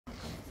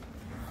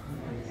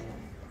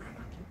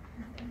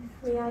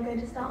We are going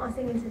to start our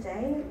singing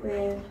today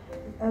with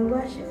 "O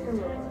Worship the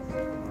Lord."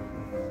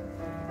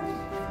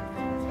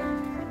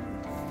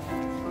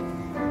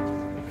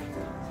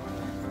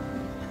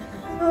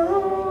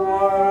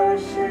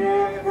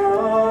 Worship the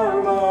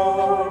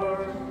Lord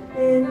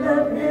in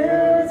the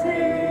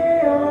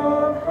beauty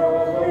of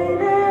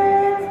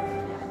holiness.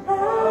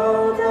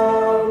 Bow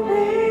down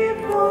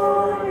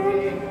before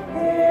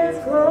His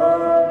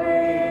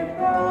glory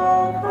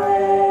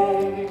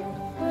proclaim.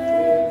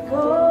 With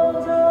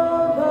gold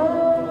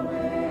above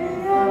the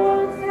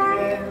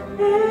ocean,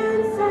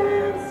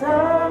 incense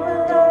of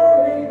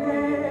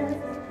holiness.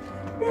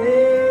 In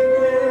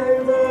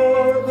the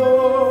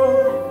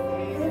Lord,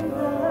 in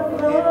the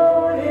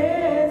Lord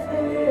is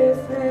His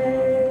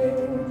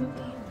name.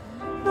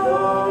 Go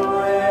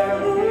where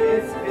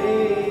His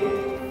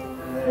feet,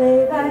 lay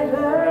thy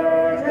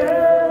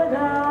burden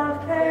of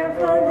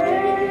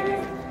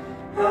carefulness.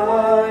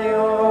 High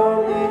on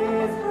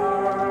His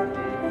heart,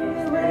 He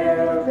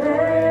will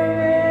bear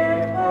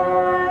it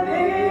for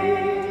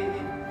thee.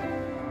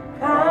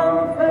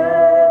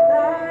 Comfort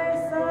thy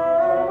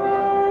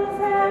sorrows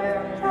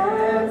and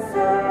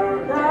answer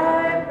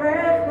thy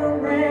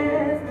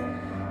prayerfulness.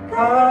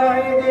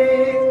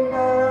 Guiding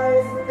thy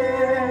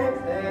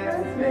steps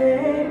as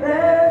may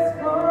best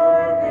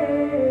for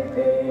thee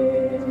be.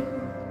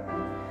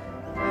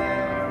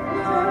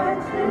 Not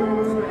to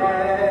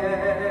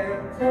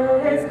hand to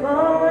His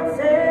courts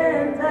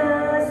in the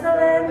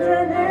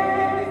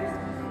slenderness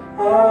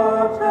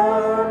of the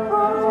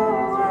poor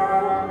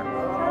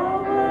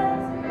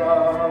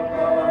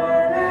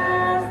God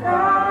as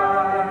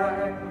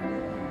thine.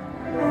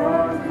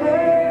 Lord,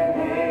 faith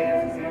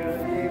is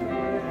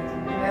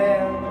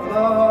and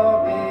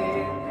love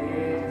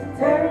is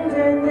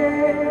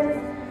tenderness.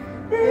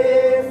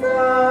 These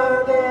are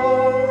the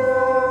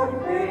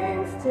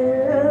things to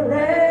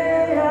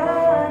lay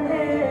on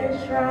His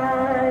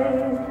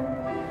shrine.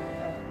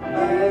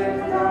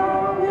 Let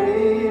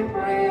only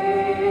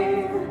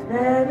breathe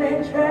them in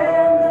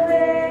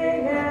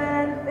trembling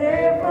and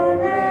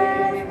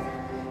fearfulness.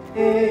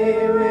 He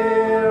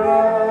will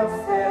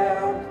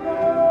accept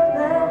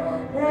the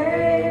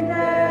pain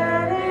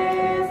that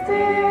is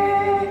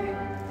deep.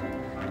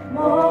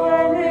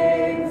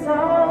 Mornings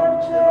of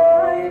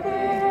joy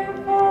give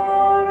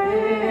for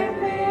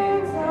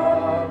evenings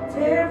of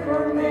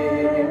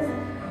tearfulness.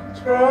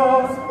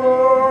 Trust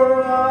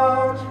for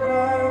our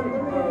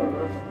tremble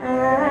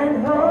and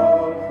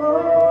hope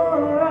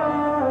for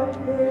our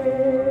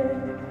fear.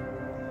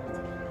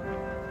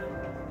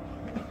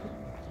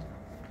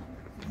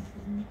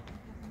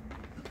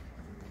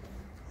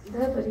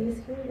 Nobody's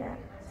here yet.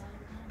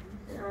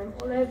 And I'm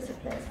all over the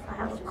place. I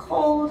have a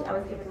cold, I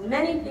was given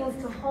many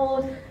things to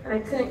hold, and I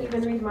couldn't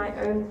even read my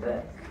own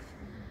book.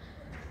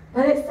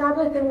 But it's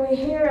Sabbath and we're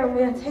here and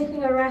we are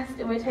taking a rest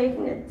and we're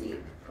taking a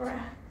deep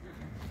breath.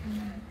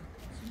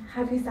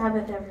 Happy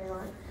Sabbath,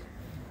 everyone.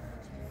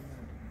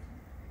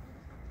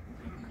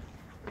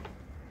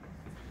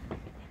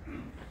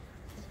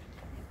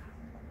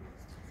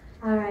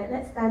 All right,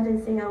 let's stand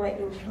and sing our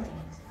intro.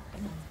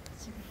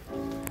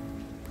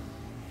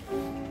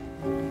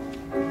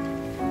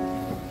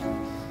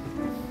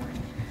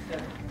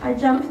 I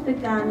jumped the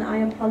gun, I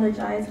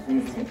apologize.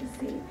 Please take a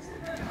seat.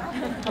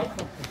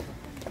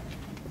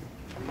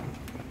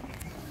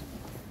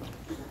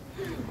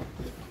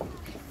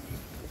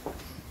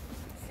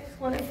 It's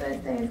one of those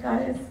days,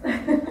 guys.